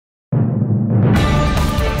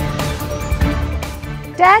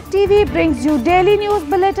Tag TV brings you daily news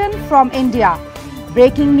bulletin from India.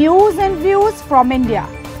 Breaking news and views from India.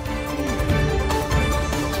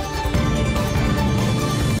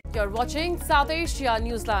 You're watching South Asia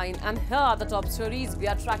Newsline, and here are the top stories we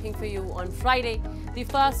are tracking for you on Friday, the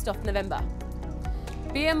 1st of November.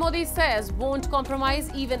 PM Modi says won't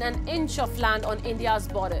compromise even an inch of land on India's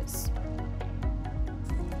borders.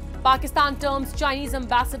 Pakistan terms Chinese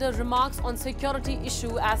ambassador remarks on security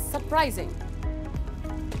issue as surprising.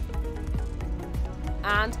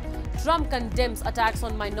 And Trump condemns attacks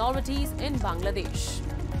on minorities in Bangladesh.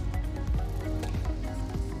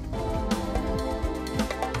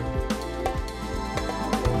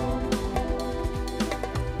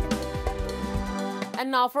 And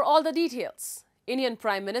now for all the details. Indian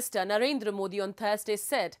Prime Minister Narendra Modi on Thursday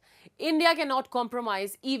said India cannot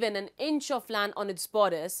compromise even an inch of land on its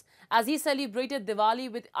borders as he celebrated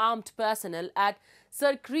Diwali with armed personnel at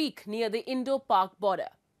Sir Creek near the Indo-Pak border.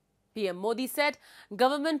 PM Modi said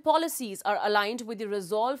government policies are aligned with the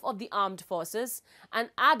resolve of the armed forces and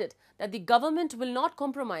added that the government will not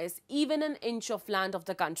compromise even an inch of land of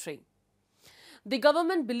the country. The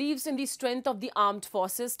government believes in the strength of the armed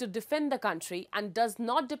forces to defend the country and does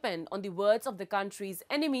not depend on the words of the country's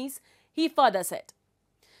enemies, he further said.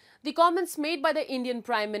 The comments made by the Indian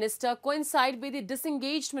Prime Minister coincide with the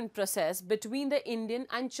disengagement process between the Indian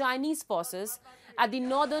and Chinese forces at the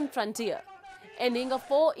northern frontier, ending a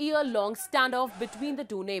 4-year-long standoff between the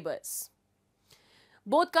two neighbors.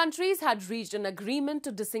 Both countries had reached an agreement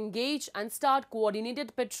to disengage and start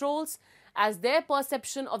coordinated patrols as their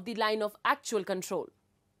perception of the line of actual control.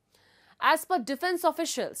 As per defense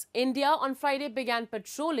officials, India on Friday began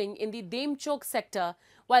patrolling in the Demchok sector,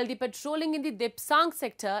 while the patrolling in the Depsang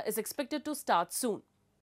sector is expected to start soon.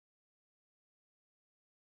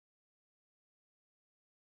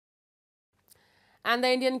 And the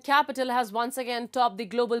Indian capital has once again topped the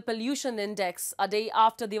global pollution index a day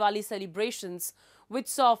after Diwali celebrations, which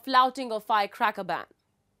saw flouting of firecracker ban.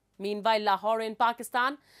 Meanwhile, Lahore in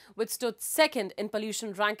Pakistan, which stood second in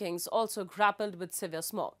pollution rankings, also grappled with severe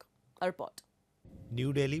smog. A report.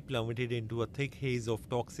 New Delhi plummeted into a thick haze of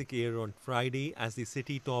toxic air on Friday as the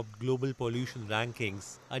city topped global pollution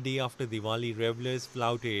rankings a day after Diwali revelers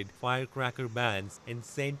flouted firecracker bans and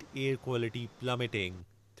sent air quality plummeting.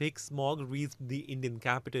 Thick smog wreathed the Indian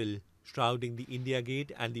capital, shrouding the India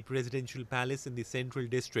Gate and the presidential palace in the central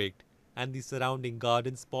district and the surrounding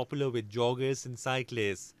gardens popular with joggers and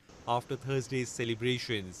cyclists after Thursday's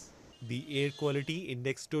celebrations. The air quality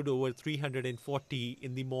index stood over 340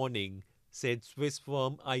 in the morning, said Swiss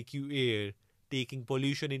firm IQ Air, taking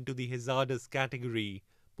pollution into the hazardous category,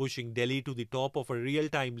 pushing Delhi to the top of a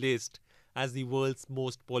real-time list as the world's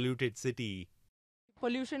most polluted city.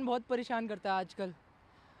 Pollution बहुत परेशान करता है आजकल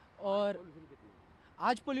और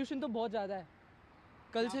आज pollution तो बहुत ज़्यादा है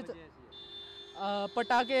कल से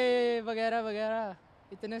पटाखे वगैरह वगैरह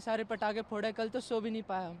इतने सारे पटाखे फोड़े कल तो सो भी नहीं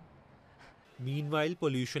पाए हम. Meanwhile,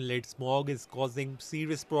 pollution-led smog is causing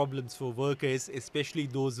serious problems for workers, especially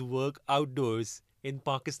those who work outdoors in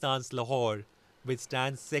Pakistan's Lahore, which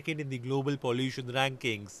stands second in the global pollution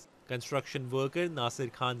rankings. Construction worker Nasir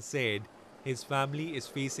Khan said his family is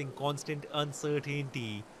facing constant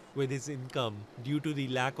uncertainty with his income due to the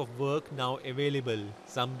lack of work now available.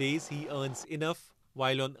 Some days he earns enough,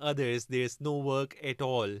 while on others there is no work at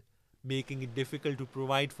all, making it difficult to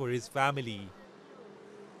provide for his family.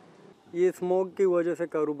 ये smoke की वजह से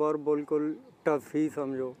कारोबार बिल्कुल tough ही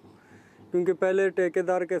समझो क्योंकि पहले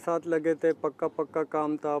ठेकेदार के साथ लगे थे पक्का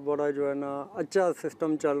काम था बड़ा जो है ना अच्छा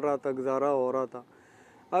सिस्टम चल रहा था गुजारा हो रहा था.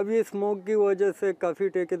 अब ये स्मोक की वजह से काफ़ी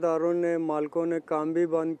ठेकेदारों ने मालिकों ने काम भी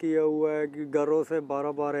बंद किया हुआ है कि घरों से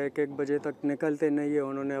 12-12 1-1 बजे तक निकलते नहीं है,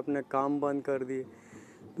 उन्होंने अपने काम बंद कर दिए.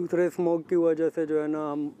 दूसरे स्मोक की वजह से जो है ना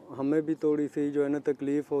हमें भी थोड़ी सी जो है ना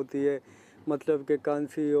तकलीफ़ होती है, मतलब कि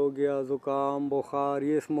खांसी हो गया, ज़ुकाम, बुखार,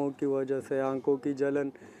 ये स्मोक की वजह से आंखों की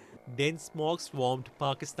जलन. Dense smog swarmed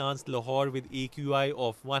Pakistan's Lahore with AQI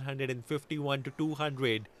of 151 to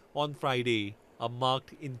 200 on Friday, a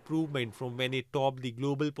marked improvement from when it topped the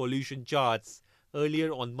global pollution charts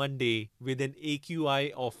earlier on Monday with an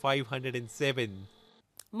AQI of 507.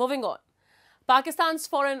 Moving on. Pakistan's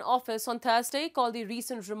Foreign Office on Thursday called the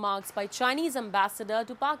recent remarks by Chinese ambassador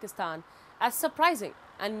to Pakistan as surprising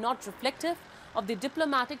and not reflective of the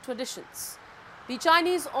diplomatic traditions. The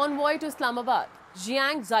Chinese envoy to Islamabad,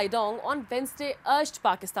 Jiang Zhaidong, on Wednesday urged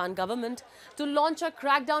Pakistan government to launch a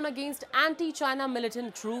crackdown against anti-China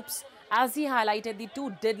militant groups as he highlighted the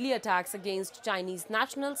 2 deadly attacks against Chinese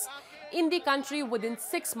nationals in the country within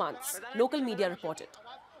 6 months, local media reported.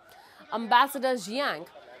 Ambassador Jiang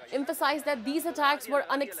emphasized that these attacks were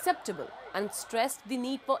unacceptable and stressed the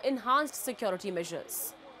need for enhanced security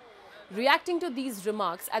measures. Reacting to these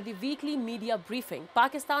remarks at the weekly media briefing,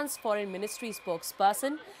 Pakistan's Foreign Ministry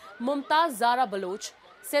spokesperson Mumtaz Zara Baloch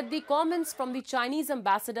said the comments from the Chinese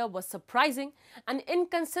ambassador were surprising and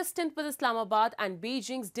inconsistent with Islamabad and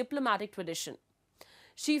Beijing's diplomatic tradition.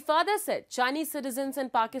 She further said Chinese citizens in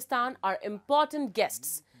Pakistan are important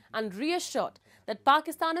guests and reassured that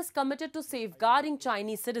Pakistan is committed to safeguarding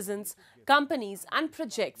Chinese citizens, companies and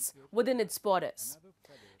projects within its borders.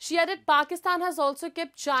 She added Pakistan has also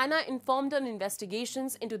kept China informed on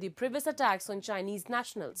investigations into the previous attacks on Chinese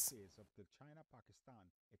nationals.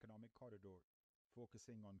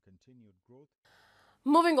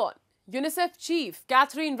 Moving on, UNICEF chief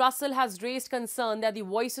Catherine Russell has raised concern that the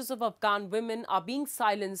voices of Afghan women are being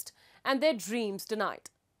silenced and their dreams denied.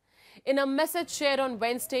 In a message shared on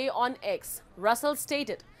Wednesday on X, Russell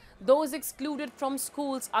stated, "Those excluded from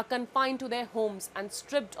schools are confined to their homes and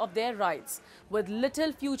stripped of their rights, with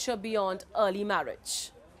little future beyond early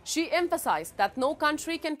marriage." She emphasized that no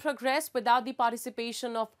country can progress without the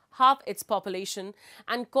participation of half its population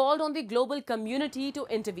and called on the global community to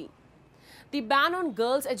intervene. The ban on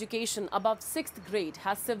girls' education above 6th grade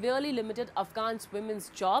has severely limited Afghan women's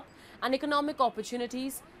job and economic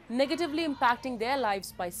opportunities, negatively impacting their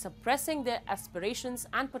lives by suppressing their aspirations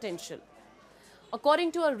and potential.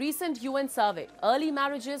 According to a recent UN survey, early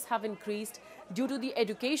marriages have increased due to the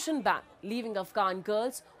education ban, leaving Afghan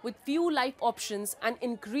girls with few life options and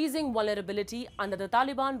increasing vulnerability under the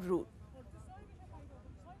Taliban rule.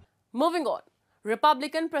 Moving on,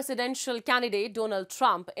 Republican presidential candidate Donald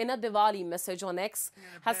Trump, in a Diwali message on X,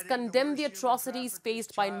 has condemned the atrocities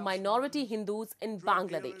faced by minority Hindus in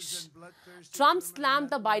Bangladesh. Trump slammed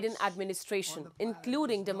the Biden administration,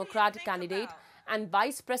 including Democratic candidate and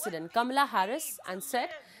Vice President Kamala Harris, and said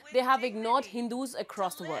they have ignored Hindus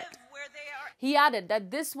across the world. He added that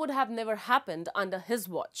this would have never happened under his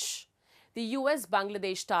watch. The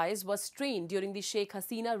US-Bangladesh ties were strained during the Sheikh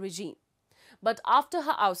Hasina regime. But after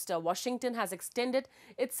her ouster, Washington has extended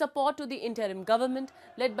its support to the interim government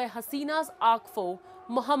led by Hasina's arch foe,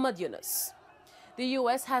 Muhammad Yunus. The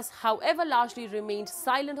US has, however, largely remained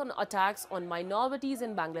silent on attacks on minorities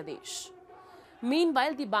in Bangladesh.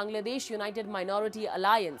 Meanwhile, the Bangladesh United Minority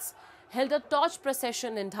Alliance held a torch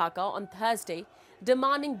procession in Dhaka on Thursday,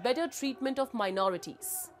 demanding better treatment of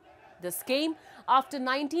minorities. This came after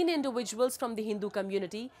 19 individuals from the Hindu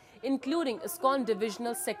community, including ISKCON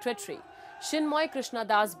Divisional Secretary Shinmoy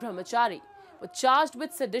Krishnadas Brahmachari, were charged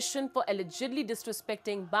with sedition for allegedly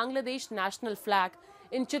disrespecting Bangladesh national flag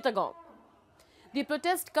in Chittagong. The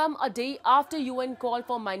protest come a day after UN called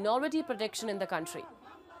for minority protection in the country.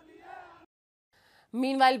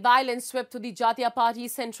 Meanwhile, violence swept through the Jatiya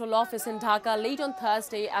Party's central office in Dhaka late on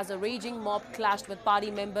Thursday as a raging mob clashed with party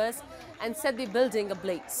members and set the building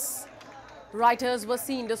ablaze. Rioters were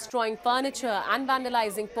seen destroying furniture and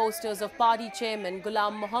vandalizing posters of party chairman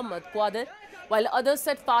Ghulam Muhammad Qadir, while others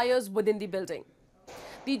set fires within the building.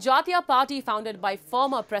 The Jatiya Party, founded by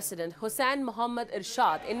former President Hussain Muhammad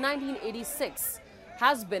Irshad in 1986,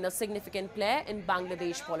 has been a significant player in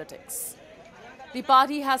Bangladesh politics. The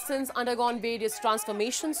party has since undergone various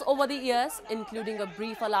transformations over the years, including a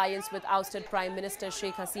brief alliance with ousted Prime Minister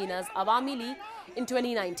Sheikh Hasina's Awami League in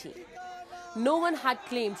 2019. No one had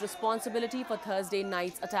claimed responsibility for Thursday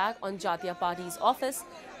night's attack on Jatiya Party's office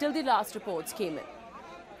till the last reports came in.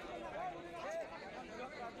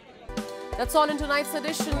 That's all in tonight's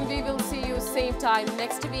edition. We will see you same time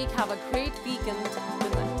next week. Have a great weekend.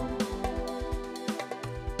 Good night.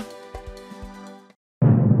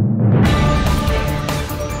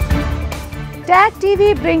 TAG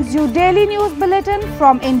TV brings you daily news bulletin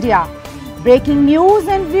from India. Breaking news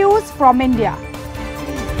and views from India.